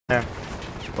There.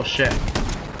 Oh shit.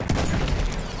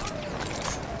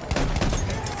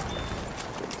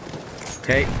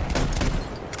 Okay.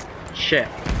 Shit.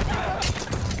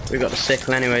 We got the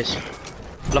sickle anyways.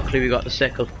 Luckily we got the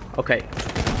sickle. Okay.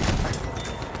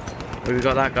 We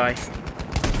got that guy.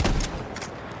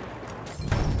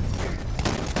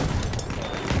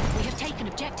 We have taken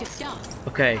objective Duff.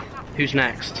 Okay, who's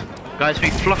next? Guys,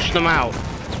 we flushed them out.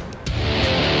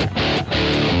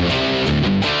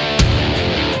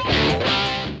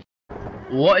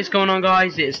 What is going on,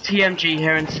 guys? It's TMG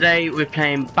here, and today we're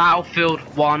playing Battlefield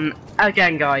 1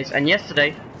 again, guys. And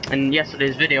yesterday, in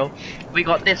yesterday's video, we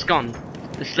got this gun,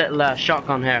 this little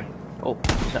shotgun here. Oh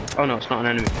no, it's not an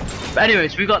enemy. But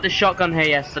anyways, we got this shotgun here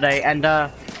yesterday, and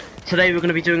today we're going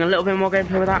to be doing a little bit more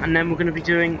gameplay with that, and then we're going to be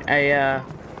doing a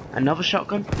another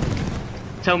shotgun.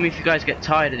 Tell me if you guys get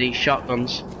tired of these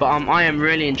shotguns, but I am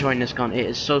really enjoying this gun. It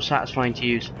is so satisfying to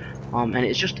use, and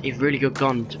it's just a really good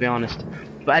gun, to be honest.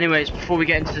 But anyways, before we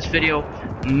get into this video,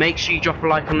 make sure you drop a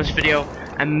like on this video,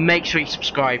 and make sure you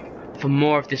subscribe for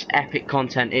more of this epic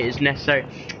content. It is necessary.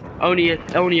 Only a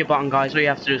button, guys. All you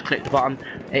have to do is click the button.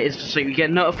 It is so you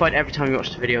get notified every time you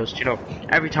watch the videos. You know,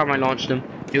 every time I launch them,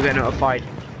 you'll get notified.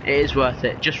 It is worth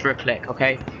it, just for a click,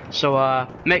 okay? So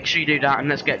make sure you do that, and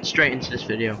let's get straight into this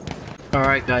video.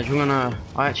 Alright guys, we're gonna,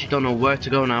 I actually don't know where to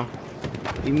go now.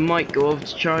 We might go over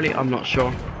to Charlie, I'm not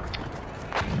sure.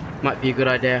 Might be a good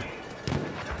idea.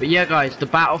 But yeah guys, the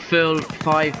Battlefield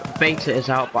 5 beta is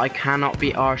out, but I cannot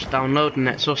be arsed downloading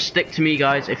it. So stick to me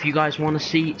guys if you guys want to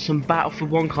see some Battlefield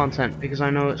 1 content, because I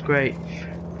know it's great.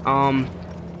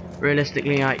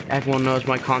 Realistically, everyone knows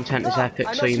my content is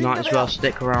epic, so you might as well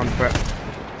stick around for it.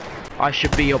 I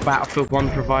should be your Battlefield 1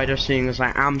 provider, seeing as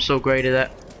I am so great at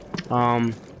it.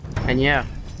 And yeah,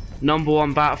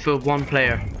 #1 Battlefield 1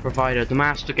 player, provider, the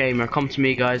Master Gamer. Come to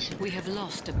me, guys. We have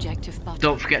lost objective button.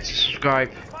 Don't forget to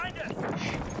subscribe.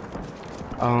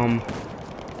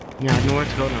 Yeah, I know where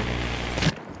to go now.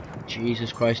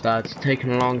 Jesus Christ, that's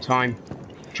taking a long time.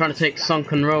 I'm trying to take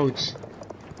sunken roads.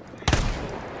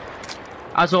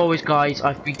 As always, guys,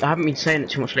 I haven't been saying it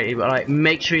too much lately, but like,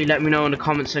 make sure you let me know in the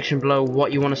comment section below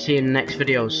what you want to see in the next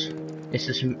videos.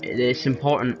 It's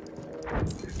important.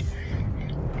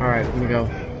 Alright, here we go.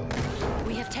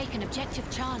 We have taken objective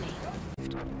Charlie.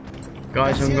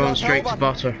 Guys, I'm going straight to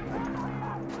butter.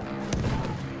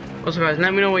 Also guys,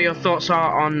 let me know what your thoughts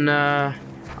are on the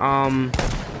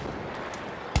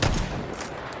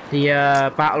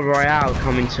Battle Royale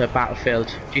coming to Battlefield.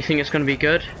 Do you think it's going to be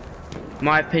good? In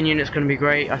my opinion, it's going to be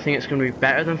great. I think it's going to be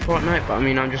better than Fortnite, but I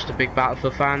mean, I'm just a big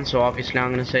Battlefield fan, so obviously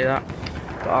I'm going to say that.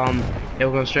 But yeah,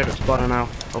 we're going straight up to butter now.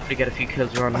 Hopefully get a few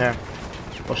kills around here.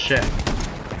 Oh shit.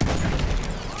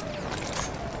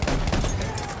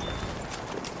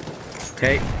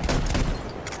 Okay.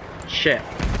 Shit.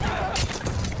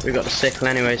 We got the sickle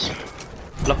anyways.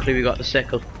 Luckily we got the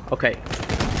sickle. Okay.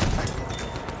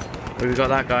 We got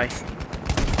that guy.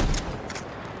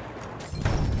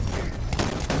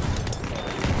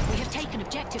 We have taken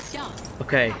objective Duff.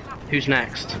 Okay, who's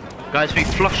next? Guys, we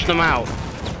flushed them out.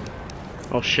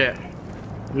 Oh shit.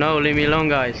 No, leave me alone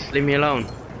guys. Leave me alone.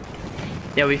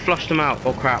 Yeah, we flushed them out.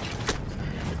 Oh crap.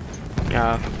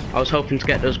 Yeah, I was hoping to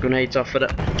get those grenades off of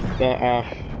it, but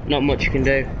not much you can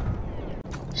do.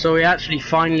 So we actually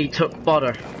finally took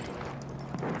butter.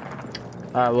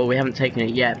 Well, we haven't taken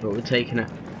it yet, but we're taking it.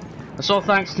 That's all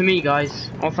thanks to me, guys.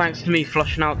 All thanks to me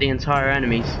flushing out the entire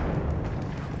enemies.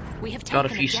 We have Got a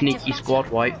few sneaky squad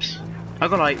wipes. I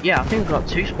got like, yeah, I think I got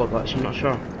 2 squad wipes, I'm not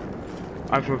sure.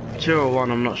 Either 2 or 1,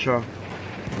 I'm not sure.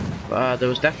 But there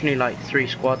was definitely like 3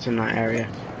 squads in that area.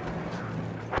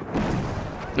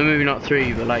 No, maybe not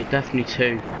 3, but like definitely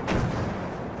 2.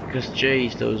 Because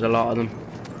jeez, there was a lot of them.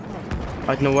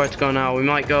 I don't know where to go now. We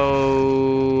might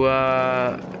go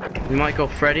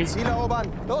Freddy.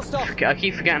 I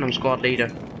keep forgetting I'm squad leader.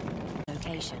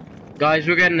 Location. Guys,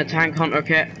 we're getting the tank hunter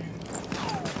kit.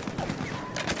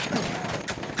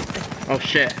 Oh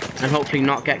shit, and hopefully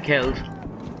not get killed.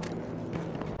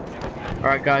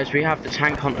 Alright guys, we have the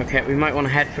tank hunter kit. We might want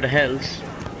to head for the hills,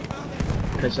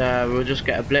 because we'll just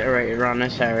get obliterated around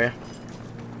this area.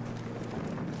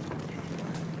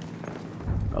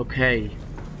 Okay.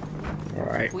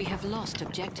 Alright. We have lost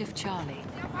objective Charlie.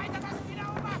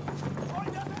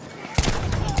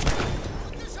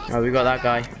 Oh, we got that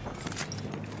guy.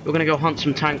 We're gonna go hunt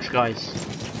some tanks, guys,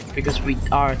 because we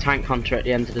are a tank hunter at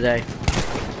the end of the day.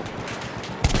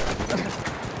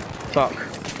 Fuck.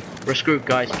 We're screwed,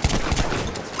 guys.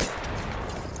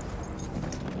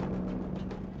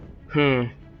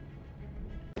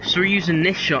 So we're using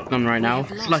this shotgun right now.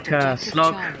 It's like a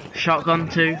slug shotgun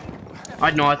too. I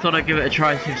don't know, I thought I'd give it a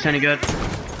try, see if it's any good.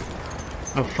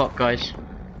 Oh fuck, guys.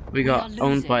 We got are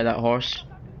owned losing. by that horse.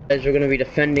 Guys, we're gonna be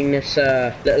defending this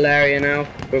little area now.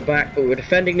 We're back, but we're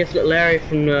defending this little area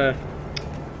from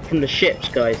the ships,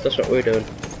 guys. That's what we're doing.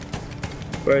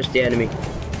 Where's the enemy?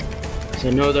 Because I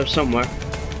know they're somewhere.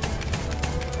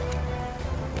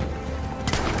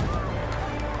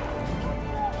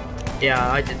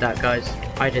 Yeah, I did that, guys.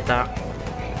 I did that.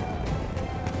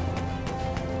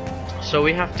 So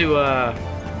we have to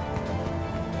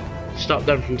stop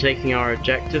them from taking our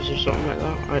objectives or something like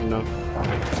that. I don't know.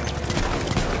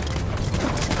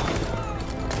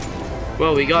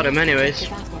 Well, we got him anyways.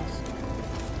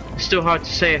 It's still hard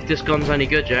to say if this gun's any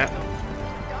good yet.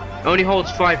 It only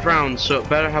holds 5 rounds, so it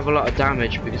better have a lot of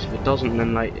damage, because if it doesn't,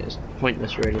 then like it's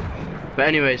pointless really. But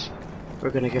anyways, we're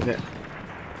gonna give it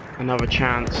another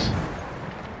chance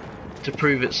to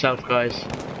prove itself, guys.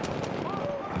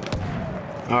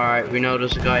 Alright, we know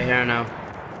there's a guy here now.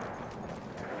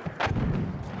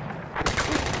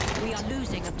 We are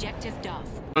losing objective Duff.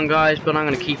 Come on, guys, but I'm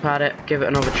gonna keep at it, give it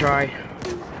another try.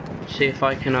 See if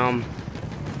I can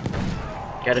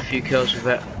get a few kills with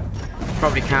it.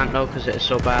 Probably can't though, because it is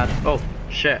so bad. Oh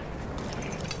shit.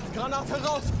 We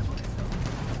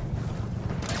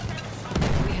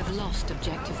have lost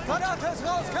objective.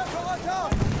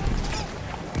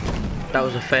 That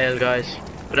was a fail, guys.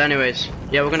 But anyways,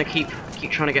 yeah, we're gonna keep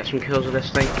trying to get some kills with this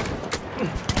thing.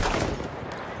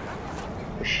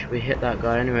 We hit that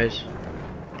guy anyways.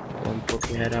 Go and poke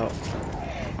your head out.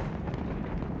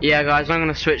 Yeah, guys, I'm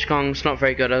gonna switch guns. It's not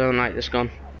very good. I don't like this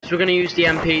gun. So we're gonna use the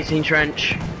MP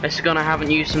trench. This is a gun I haven't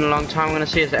used in a long time. I'm gonna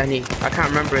see is it any. I can't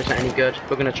remember is it any good.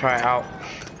 We're gonna try it out.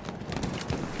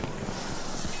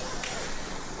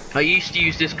 I used to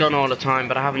use this gun all the time,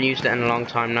 but I haven't used it in a long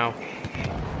time now.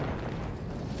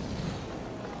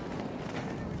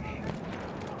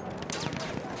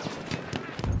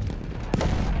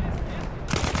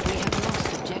 We have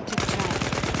lost objective Charlie.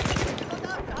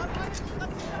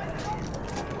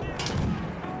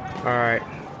 Alright.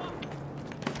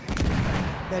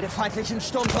 Melde feindlichen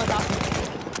Sturmsoldaten.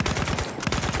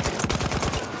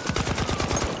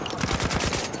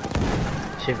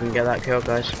 See if we can get that kill,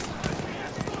 guys.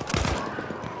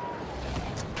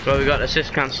 Well, we got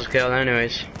assist cancel skill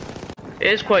anyways. It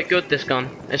is quite good, this gun.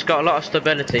 It's got a lot of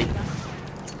stability.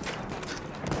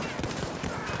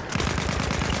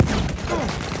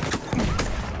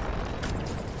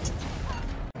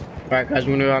 Alright, guys,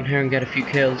 we're gonna go down here and get a few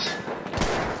kills.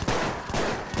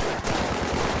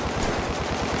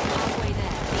 Halfway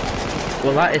there.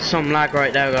 Well, that is some lag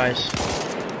right there, guys.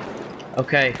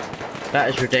 Okay, that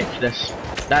is ridiculous.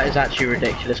 That is actually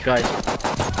ridiculous, guys.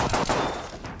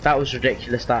 That was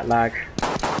ridiculous, that lag.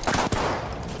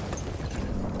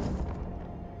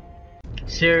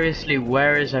 Seriously,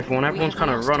 where is everyone? Everyone's kind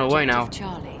of run away now.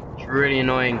 It's really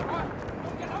annoying.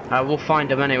 We'll find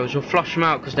them anyways. We'll flush them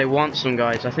out because they want some,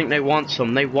 guys. I think they want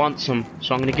some. They want some.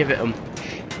 So I'm going to give it them.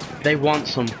 They want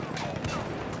some.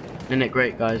 Isn't it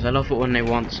great, guys? I love it when they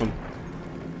want some.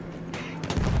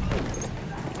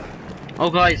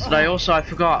 Oh, guys, I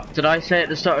forgot. Did I say at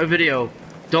the start of the video?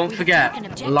 Don't forget,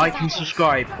 like and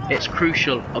subscribe. It's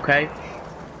crucial, okay?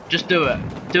 Just do it.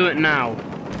 Do it now.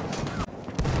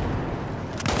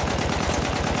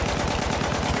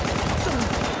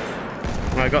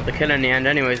 Well, I got the kill in the end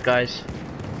anyways, guys.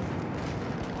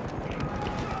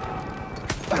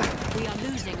 We are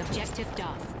losing objective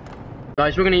Duff.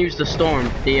 Guys, we're going to use the Storm,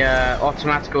 the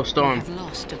automatical Storm. We have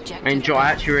lost objective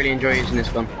I actually really enjoy using this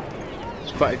gun.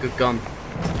 It's quite a good gun.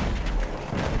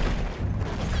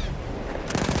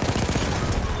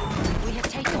 We have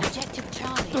taken objective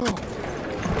Charlie.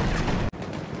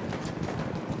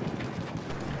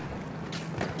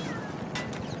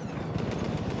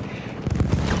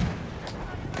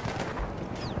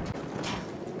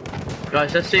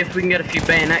 Guys, let's see if we can get a few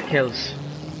bayonet kills.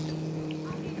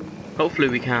 Hopefully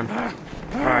we can.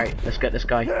 Alright, let's get this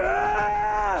guy.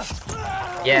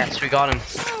 Yes, we got him.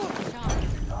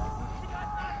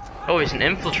 Oh, he's an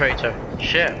infiltrator.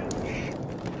 Shit.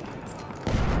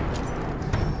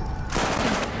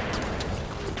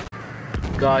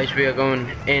 Guys, we are going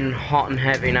in hot and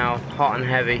heavy now. Hot and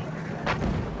heavy.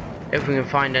 If we can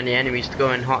find any enemies to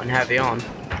go in hot and heavy on.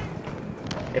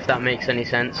 If that makes any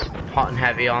sense. Hot and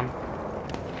heavy on.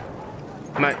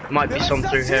 Might be some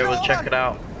through here, we'll check it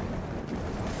out.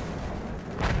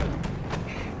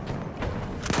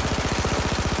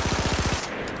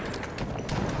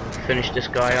 Finish this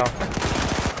guy off.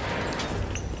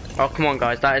 Oh, come on,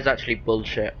 guys, that is actually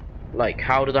bullshit. Like,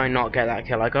 how did I not get that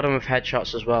kill? I got him with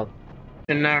headshots as well.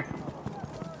 In there.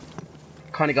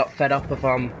 Kinda got fed up of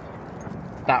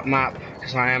that map,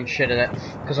 because I am shit at it.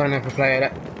 Because I never play at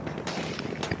it.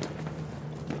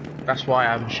 That's why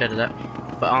I haven't shedded it.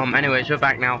 But anyways, we're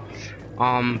back now.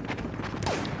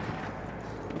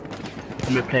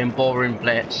 We're playing Ballroom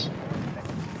Blitz.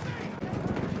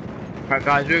 Right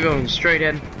guys, we're going straight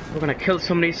in. We're gonna kill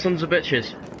some of these sons of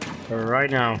bitches right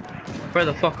now. Where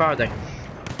the fuck are they?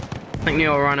 I think they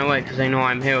all ran away because they know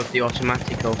I'm here with the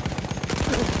Automatico.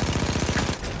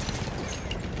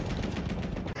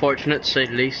 Fortunate to say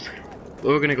the least. But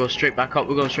we're gonna go straight back up.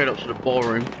 We're going straight up to the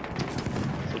ballroom.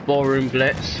 The Ballroom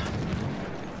Blitz.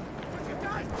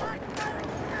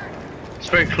 It's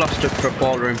very clustered for a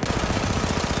ballroom.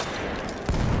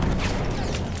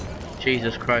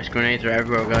 Jesus Christ, grenades are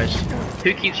everywhere, guys.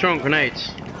 Who keeps throwing grenades?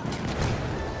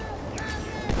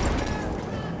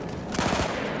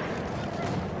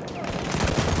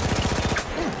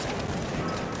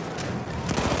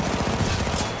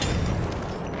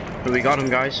 But we got him,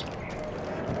 guys.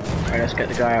 Alright, let's get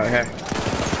the guy out here.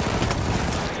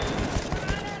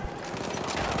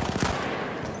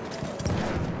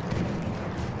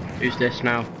 Who's this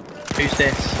now? Who's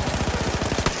this?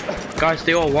 Guys,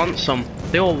 they all want some.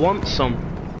 They all want some.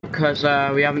 Because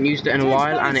we haven't used it in a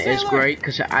while, and it is great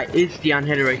because it is the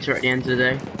annihilator at the end of the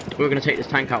day. We're going to take this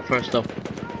tank out first though.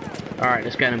 Alright,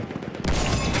 let's get him.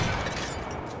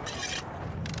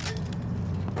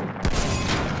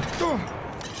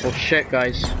 Oh shit,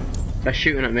 guys. They're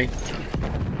shooting at me.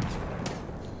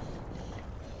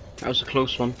 That was a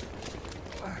close one.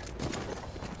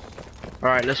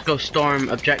 Alright, let's go storm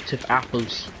objective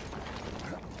apples.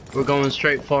 We're going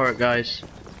straight for it, guys.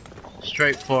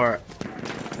 Straight for it.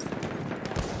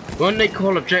 Wouldn't they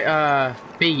call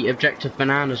B objective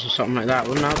bananas or something like that?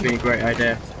 Wouldn't that be a great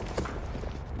idea?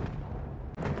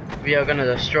 We are gonna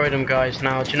destroy them, guys,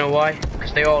 now. Do you know why?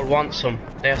 Because they all want some.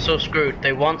 They are so screwed.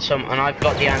 They want some, and I've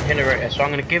got the annihilator, so I'm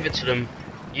gonna give it to them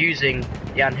using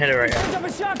the annihilator.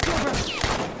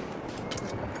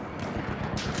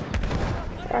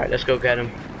 Alright, let's go get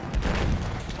him.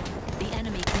 The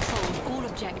enemy controlled all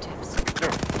objectives.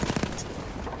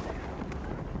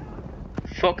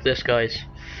 Fuck this, guys.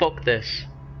 Fuck this.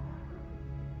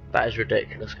 That is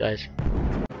ridiculous, guys.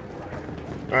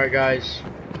 Alright, guys.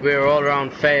 We're all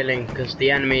around failing because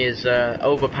the enemy is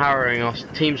overpowering us.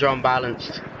 The teams are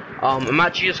unbalanced. I'm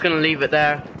actually just gonna leave it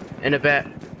there in a bit.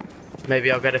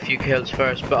 Maybe I'll get a few kills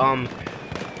first, but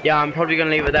yeah, I'm probably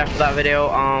gonna leave it there for that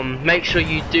video. Make sure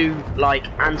you do like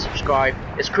and subscribe.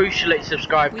 It's crucial that you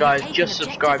subscribe, guys. Just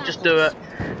subscribe, just do it.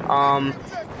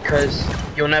 Because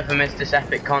you'll never miss this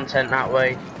epic content that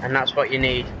way, and that's what you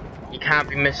need. You can't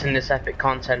be missing this epic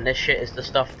content. This shit is the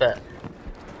stuff that.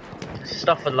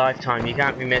 Stuff for lifetime. You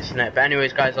can't be missing it. But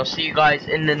anyways, guys, I'll see you guys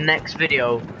in the next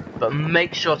video. But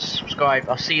make sure to subscribe.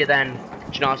 I'll see you then.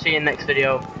 You know, I'll see you in the next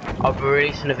video. I'll be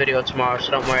releasing a video tomorrow,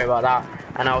 so don't worry about that.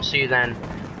 And I'll see you then.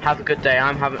 Have a good day.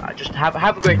 Have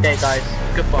a great day, guys.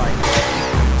 Goodbye.